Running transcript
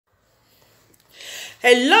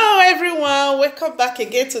Hello everyone, welcome back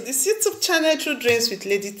again to this YouTube channel, True Dreams with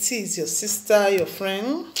Lady T. Is your sister, your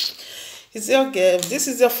friend. It's your girl. This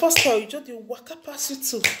is your first time, you just waka past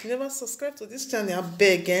YouTube. If you never subscribe to this channel, I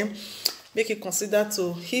beg make you consider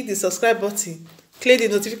to hit the subscribe button, click the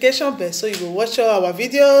notification bell so you will watch all our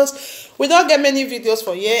videos. We don't get many videos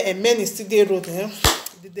for here and many still dey road.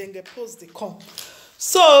 The dengue post they come.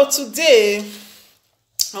 So today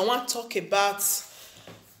I want to talk about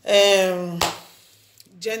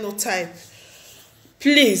genotype.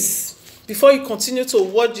 Please, before you continue to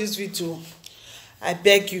watch this video, I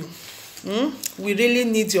beg you, we really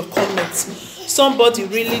need your comments. Somebody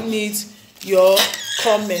really needs your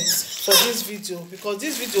comments for this video, because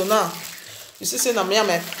this video now, you see, say, me and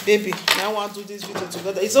my baby, I want to do this video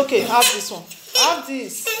together. It's okay, have this one, have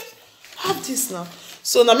this now.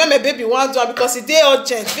 So now me and my baby want to do it because it's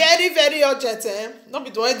urgent, very urgent. Not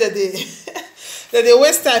be the one that they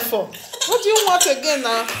waste time for. What do you want again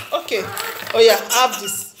now? Okay. Oh yeah, have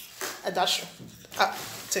this. I dash you.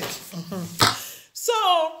 Take. So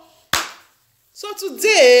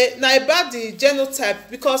today now about the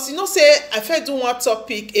genotype, because you know say I first do one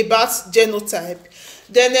topic about genotype.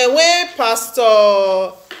 Then when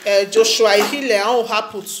Pastor Joshua Ihile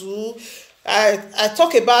happen to, I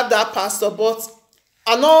talk about that pastor, but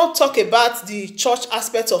I not talk about the church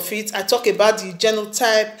aspect of it. I talk about the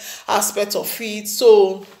genotype aspect of it.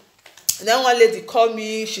 So then one lady called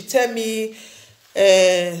me, she tell me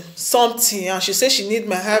something, and she say she need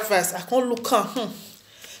my advice. I can't look her.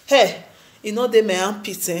 Hey, you know they my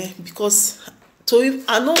armpit, because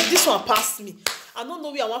I know this one passed me. I don't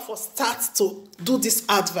know where I want for start to do this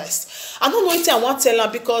advice. I don't know what I want to tell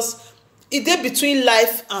her, because it dey between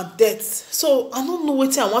life and death. So I don't know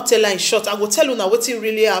what I want to tell her in short. I will tell you now what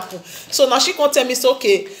really happen. So now she can tell me, so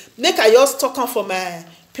okay, make I just talk on for my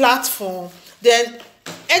platform. Then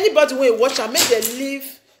anybody when watch her, make them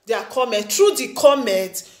leave their comment. Through the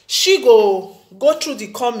comment, she go through the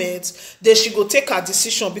comment, then she go take her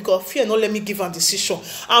decision, because fear no let me give her decision.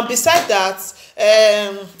 And besides that,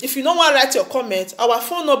 if you don't want to write your comment, our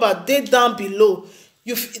phone number dey down below.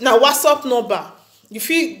 You now WhatsApp number. You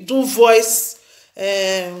fit do voice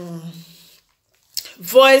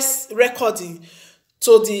recording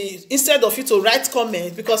to the, instead of you to write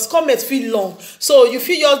comment, because comment feel long. So you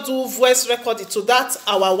fit just do voice recording to that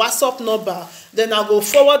our WhatsApp number. Then I go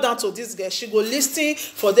forward down to this girl. She go listen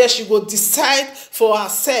for there. She go decide for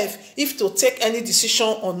herself if to take any decision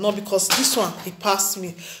or not, because this one it passed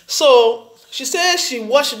me. So she said she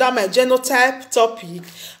watched that my genotype topic,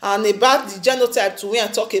 and about the genotype to when I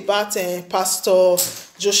talk about Pastor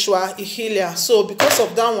Joshua Ihile. So because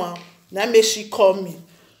of that one, that made she call me.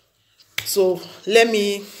 So let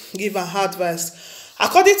me give her advice.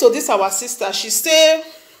 According to this our sister, she say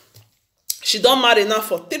she don't marry now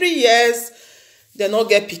for 3 years. They not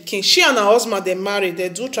get pikin. She and her husband they marry. They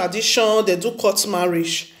do tradition. They do court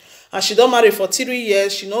marriage. And she don't marry for 3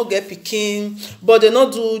 years. She not get pikin, but they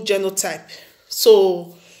not do genotype.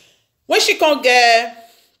 So when she can't get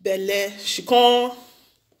belle, she can't.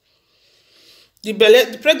 The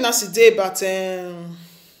pregnancy day, but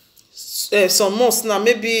some months now,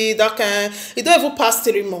 maybe that can. It don't even pass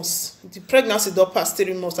 3 months. The pregnancy don't pass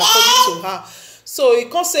 3 months according to her. So you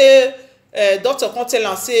can't say doctor can't tell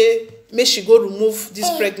her say make she go remove this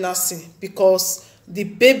pregnancy, because the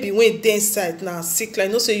baby when dey inside na sickle. I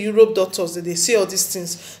know say Europe doctors they say all these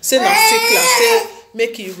things. Say na sickle, say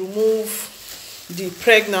make you remove the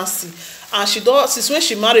pregnancy. And she does, since when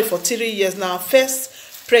she married for 3 years now, first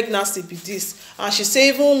pregnancy be this. And she say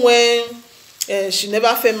even when she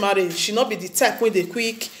never fell married, she not be the type when they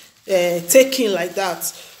quick taking like that.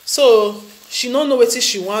 So she don't know what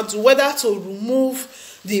she want to do, whether to remove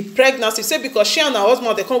the pregnancy. Say because she and her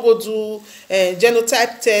husband they can't go do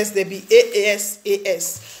genotype test, they be AS.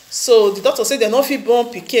 So the doctor say they not fit born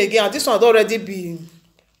pikin again, and this one already be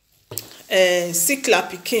sickler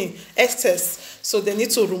pikin excess. So they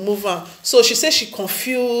need to remove her. So she say she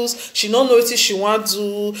confused, she don't know what she want to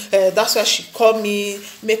do. That's why she called me,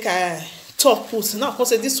 make her talk put. Now I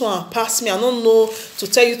say this one pass me. I don't know to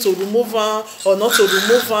tell you to remove her or not to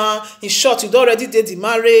remove her. In short, you already did the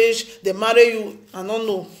marriage. They marry you. I don't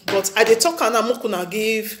know. But I dey talk and I'm gonna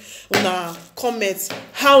give una comment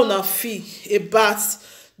how una feel about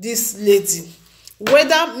this lady.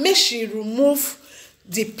 Whether make she remove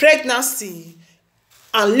the pregnancy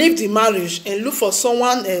and leave the marriage and look for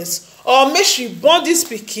someone else, or make she born this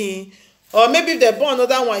pikin, or maybe if they born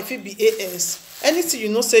another one, if it be AS. Anything you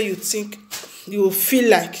know say you think you feel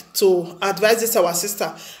like to advise this our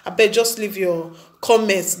sister, I bet just leave your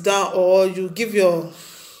comments down, or you give your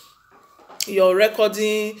your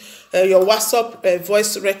recording, your WhatsApp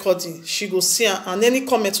voice recording. She go see am, and any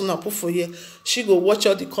comment una put for here, she go watch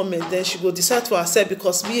all the comment, then she go decide for herself,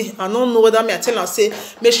 because me, I don't know whether me I tell her say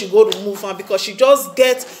make she go remove am, because she just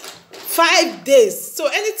get 5 days. So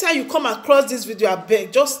anytime you come across this video, I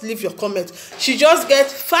beg, just leave your comment. She just get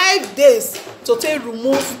 5 days to take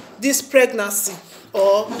remove this pregnancy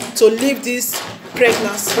or to leave this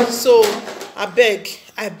pregnancy. So I beg,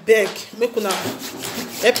 make una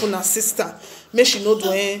help una sister, make she know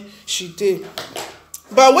when she did.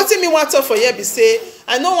 But wetin me want talk for here be say,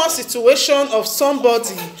 I know one situation of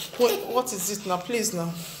somebody. What is it now, please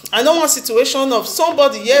now? I know one situation of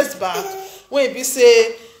somebody years back when be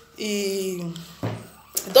say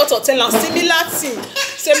doctor tell am similar thing,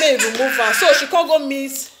 say make e remove am, so she can't go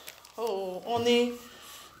meet honey.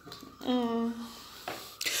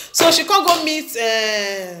 So she can't go meet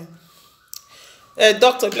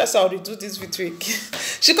doctor. Bless her, I will do this video again.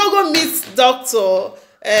 She can't go meet doctor.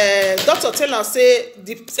 Doctor tell her say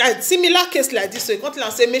the similar case like this, so he can't tell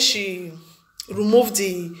her say make she remove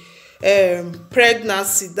the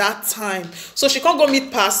pregnancy that time. So she can't go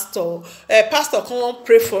meet pastor. Pastor can't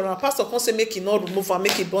pray for her. Pastor can't say make he not remove her,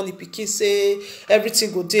 make he born the pikin, say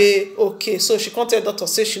everything go dey okay. So she can't tell doctor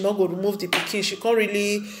say she not go remove the pikin. She can't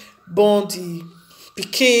really born the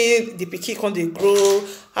pikin. The pikin can't dey grow.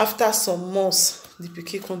 After some months, the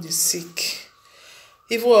pikin can't dey sick.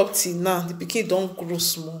 Even up till now, the pikin don't grow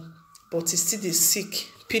small, but e still dey sick.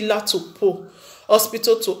 Pillar to pole,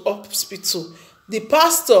 hospital to hospital. The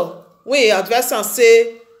pastor wey advise am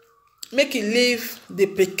say make e leave the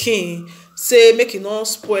pikin, say make e no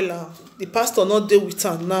spoil am. The pastor no dey with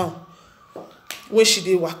am now. When she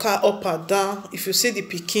dey waka up and down, if you see the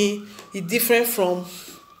pikin, e different from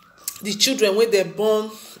the children wey dem born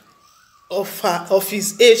of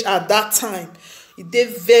his age at that time. E dey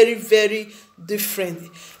very very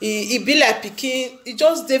different. E be like pikin, e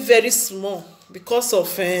just dey very small because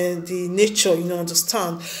of the nature, you know,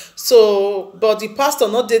 understand. So but the pastor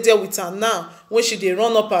not dey there with her now when she dey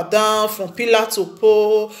run up and down from pillar to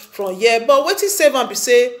pole from here. But wetin save am be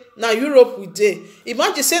say na Europe we dey.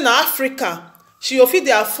 Imagine say na Africa she go fit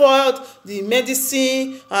dey afford the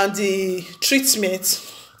medicine and the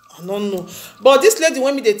treatment. I no know, but this lady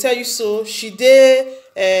wey me dey tell you so, she dey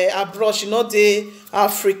abroad, she no dey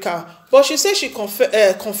Africa. But she say she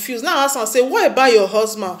confused. Now ask am say, what about your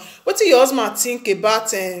husband? Wetin your husband think about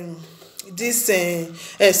this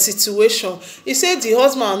situation? He say the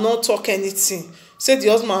husband no talk anything, say the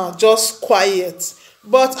husband just quiet.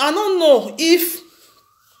 But I don't know if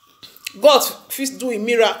God fit do a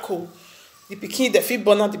miracle, the pikin dey fit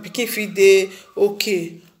born and the pikin fit dey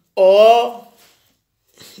okay, or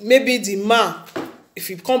maybe the man, if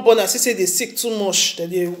he come born and see say they sick too much, then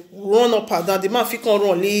they run up and down, the man fit come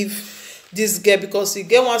run leave this girl, because he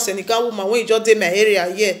get one Senegal woman when he just dey my area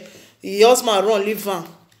here, the husband run leave am.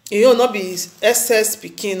 E own no be SS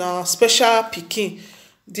pikin, na special pikin.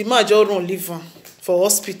 The man just run leave am for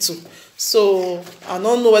hospital. So I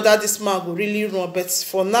don't know whether this man go really run, but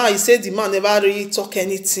for now he say the man never really talk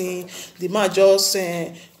anything. The man just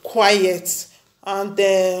quiet, and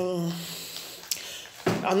then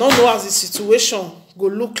I don't know how the situation go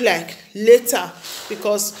look like later,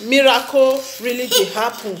 because miracle really dey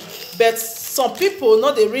happen, but some people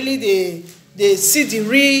no dey really dey see the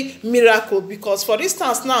real miracle. Because for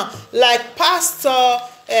instance now, like Pastor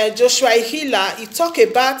Joshua Healer, he talk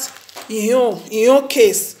about him own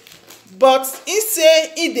case, but he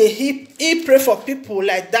say he pray for people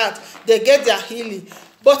like that, they get their healing,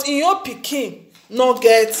 but in your pikin no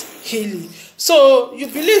get healing. So you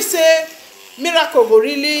believe say miracle go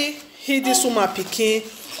really heal this woman pikin,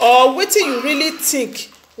 or wetin you really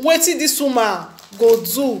think wetin this woman go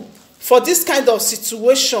do for this kind of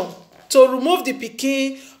situation, to remove the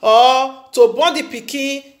pikin or to born the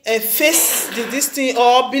pikin and face this thing,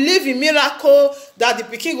 or believe in miracle that the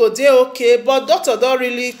pikin go dey okay? But doctor don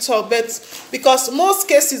really talk, but because most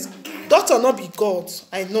cases doctor no be God,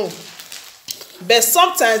 I know, but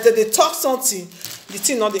sometimes they dey talk something, the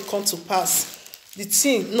thing no dey come to pass. The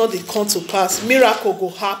thing no dey come to pass, miracle go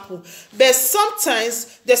happen. But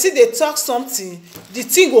sometimes they say they talk something, the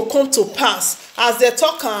thing go come to pass. As they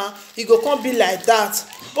talk am, e go come be like that.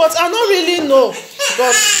 But I no really know.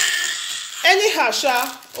 But anyhow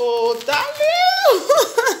sha, oh darling,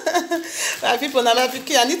 my people, na my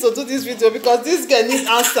pikin, I need to do this video because this girl needs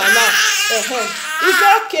answer now.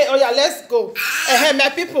 It's okay. Oh yeah, let's go. My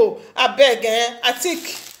people, abeg, I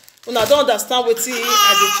think una don understand wetin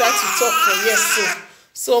I dey try to talk for here.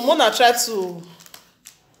 So mona try to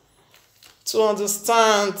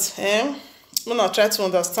understand, mona try to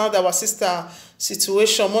understand our sister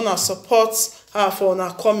situation. Mona support her for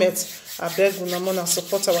una comment. abeg una una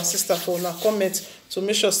support our sister for una comment to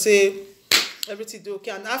make sure say everything dey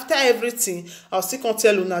okay. And after everything, I'll still come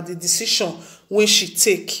tell una the decision wey she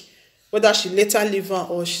take, whether she later leave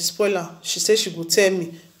am or she spoil am. She say she go tell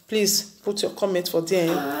me. Please put your comment for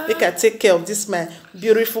there. Make I take care of this my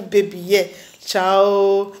beautiful baby here.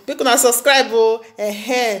 Ciao. Make una subscribe.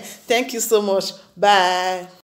 Thank you so much. Bye.